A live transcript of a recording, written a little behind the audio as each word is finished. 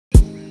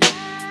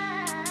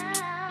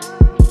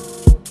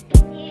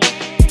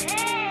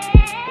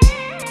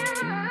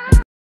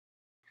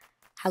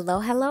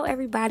Hello,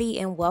 everybody,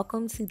 and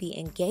welcome to the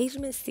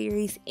engagement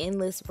series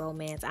Endless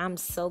Romance. I'm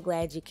so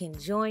glad you can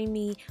join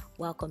me.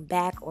 Welcome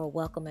back, or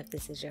welcome if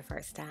this is your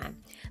first time.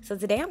 So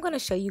today I'm going to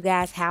show you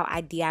guys how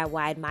I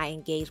DIY'd my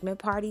engagement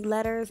party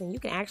letters, and you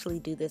can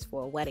actually do this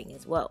for a wedding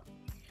as well.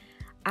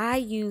 I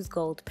use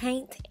gold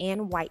paint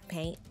and white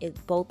paint. It's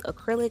both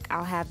acrylic.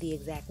 I'll have the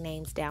exact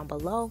names down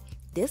below.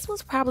 This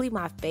was probably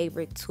my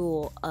favorite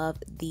tool of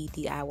the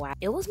DIY.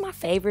 It was my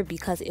favorite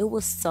because it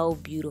was so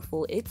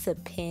beautiful. It's a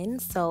pen,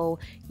 so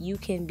you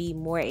can be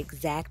more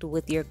exact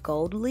with your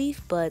gold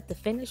leaf, but the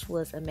finish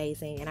was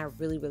amazing and I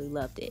really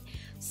loved it.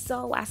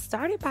 So I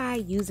started by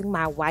using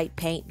my white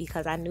paint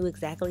because I knew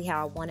exactly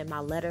how I wanted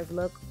my letters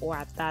look, or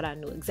I thought I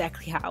knew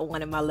exactly how I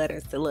wanted my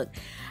letters to look.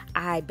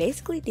 I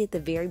basically did the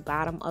very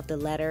bottom of the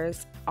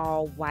letters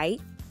all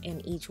white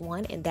in each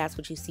one, and that's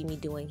what you see me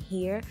doing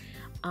here.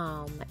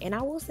 And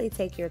I will say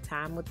take your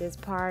time with this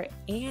part,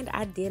 and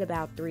I did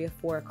about 3 or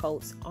 4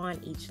 coats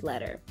on each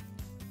letter.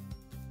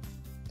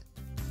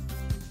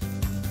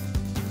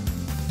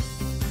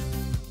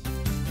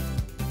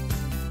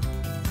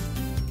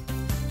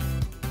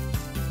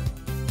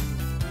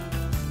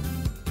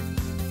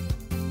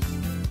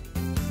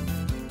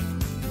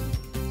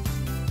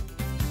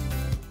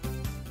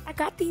 I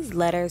got these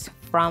letters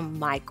from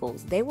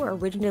Michael's. They were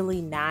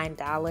originally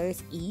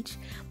 $9 each,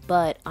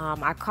 but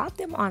I caught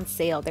them on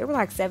sale. They were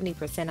like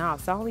 70%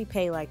 off, so I only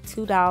paid like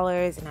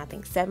 $2 and I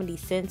think 70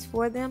 cents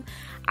for them.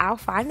 I'll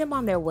find them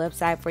on their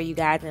website for you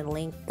guys and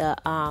link the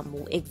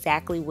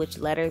exactly which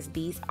letters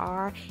these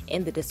are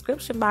in the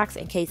description box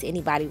in case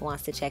anybody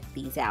wants to check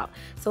these out.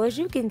 So as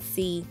you can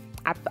see,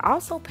 I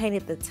also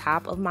painted the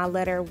top of my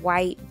letter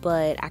white,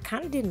 but I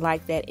kind of didn't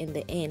like that in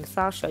the end,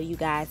 so I'll show you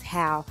guys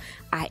how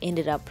I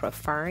ended up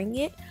preferring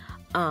it.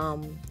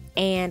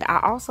 And I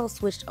also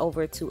switched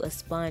over to a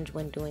sponge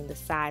when doing the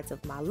sides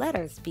of my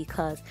letters,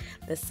 because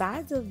the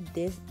sides of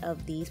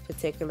these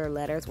particular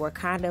letters were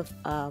kind of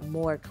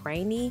more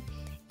grainy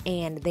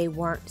and they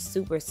weren't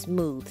super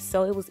smooth,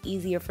 so it was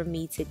easier for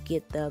me to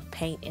get the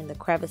paint in the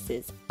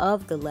crevices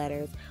of the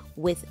letters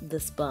with the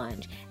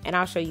sponge. And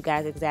I'll show you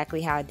guys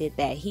exactly how I did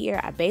that here.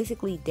 I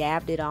basically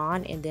dabbed it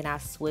on and then I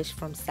swished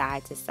from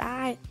side to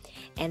side,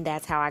 and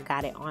that's how I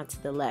got it onto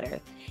the letter.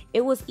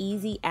 It was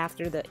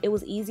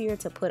easier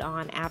to put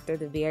on after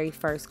the very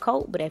first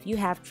coat, but if you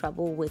have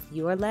trouble with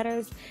your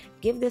letters,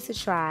 give this a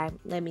try.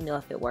 Let me know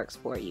if it works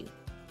for you.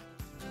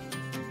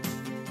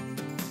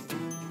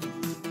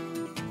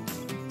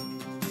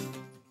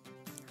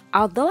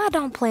 Although I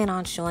don't plan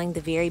on showing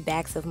the very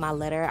backs of my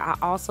letter, I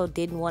also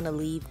didn't want to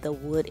leave the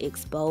wood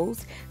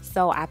exposed,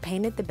 so I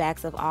painted the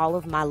backs of all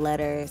of my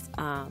letters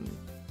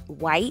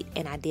white,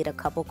 and I did a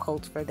couple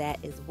coats for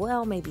that as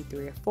well, maybe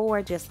 3 or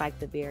 4, just like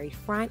the very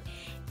front.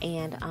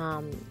 And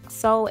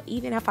so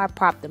even if I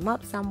prop them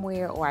up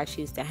somewhere or I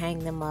choose to hang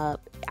them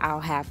up, I'll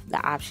have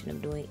the option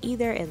of doing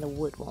either and the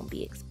wood won't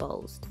be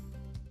exposed.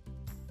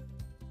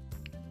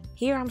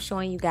 Here I'm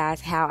showing you guys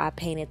how I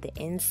painted the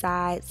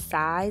inside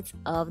sides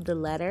of the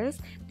letters.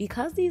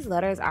 Because these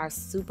letters are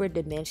super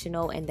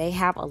dimensional and they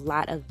have a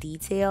lot of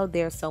detail,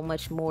 there's so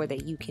much more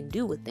that you can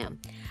do with them.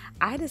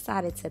 I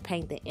decided to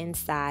paint the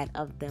inside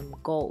of them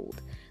gold.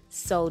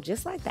 So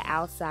just like the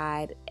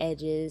outside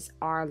edges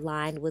are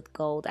lined with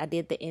gold, I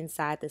did the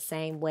inside the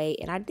same way,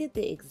 and I did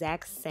the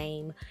exact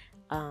same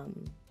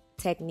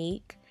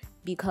technique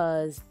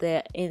because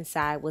the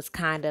inside was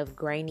kind of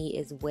grainy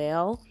as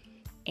well.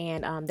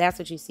 And that's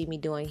what you see me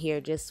doing here,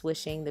 just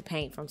swishing the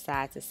paint from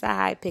side to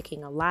side,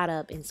 picking a lot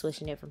up and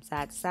swishing it from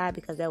side to side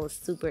because that was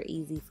super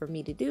easy for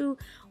me to do.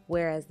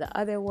 Whereas the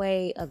other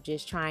way of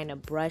just trying to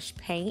brush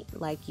paint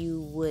like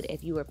you would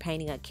if you were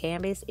painting a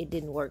canvas, it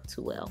didn't work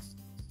too well.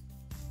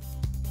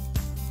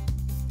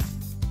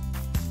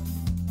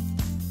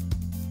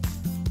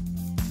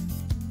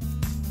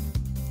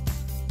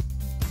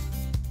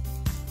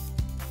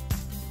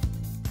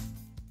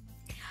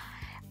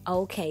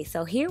 Okay,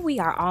 so here we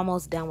are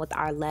almost done with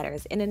our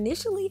letters, and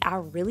initially I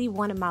really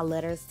wanted my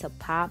letters to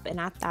pop, and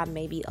I thought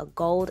maybe a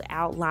gold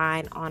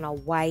outline on a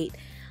white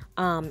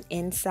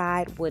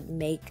inside would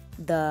make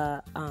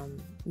the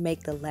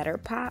letter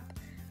pop.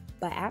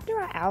 But after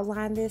I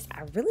outlined this,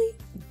 I really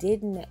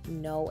didn't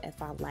know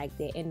if I liked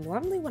it, and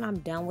normally when I'm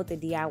done with the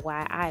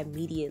DIY, I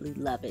immediately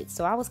love it,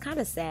 so I was kind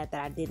of sad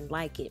that I didn't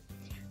like it.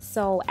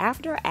 So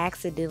after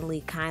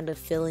accidentally kind of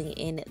filling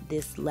in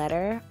this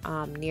letter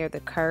near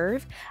the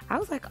curve, I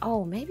was like,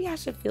 oh, maybe I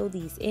should fill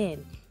these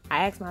in.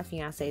 I asked my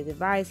fiance's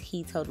advice.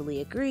 He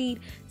totally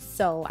agreed.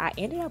 So I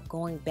ended up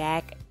going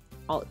back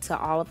to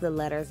all of the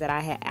letters that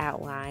I had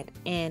outlined,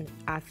 and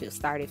I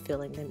started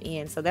filling them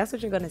in. So that's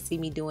what you're going to see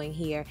me doing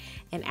here.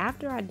 And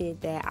after I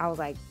did that, I was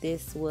like,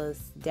 this was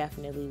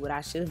definitely what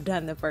I should have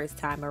done the first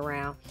time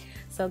around.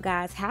 So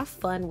guys, have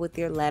fun with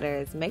your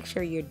letters. Make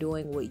sure you're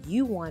doing what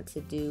you want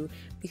to do,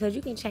 because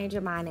you can change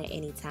your mind at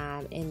any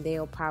time and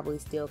they'll probably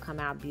still come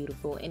out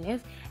beautiful. And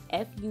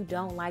if you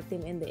don't like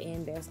them in the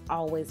end, there's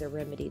always a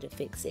remedy to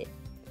fix it.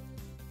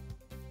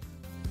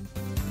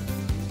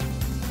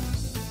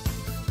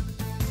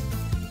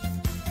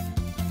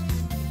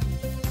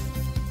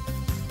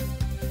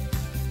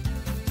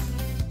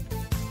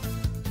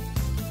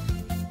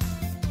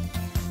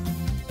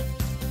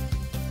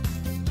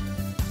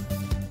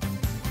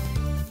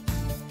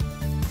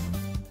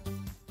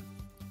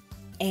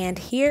 And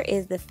here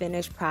is the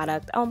finished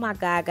product. Oh my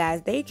god,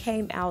 guys, they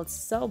came out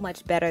so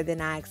much better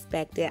than I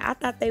expected. I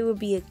thought they would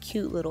be a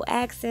cute little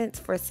accents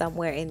for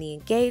somewhere in the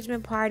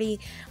engagement party,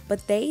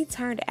 but they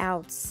turned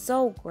out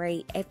so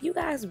great. If you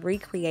guys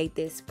recreate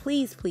this,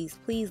 please, please,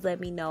 please let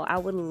me know. I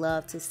would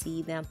love to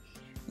see them.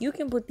 You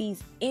can put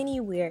these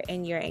anywhere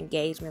in your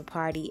engagement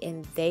party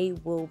and they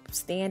will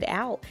stand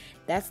out.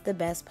 That's the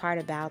best part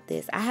about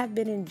this. I have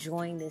been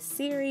enjoying this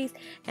series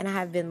and I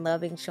have been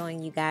loving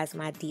showing you guys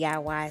my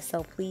DIY.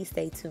 So please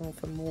stay tuned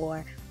for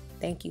more.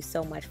 Thank you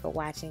so much for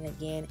watching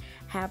again.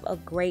 Have a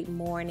great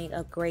morning,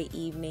 a great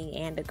evening,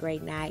 and a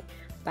great night.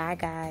 Bye,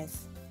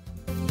 guys.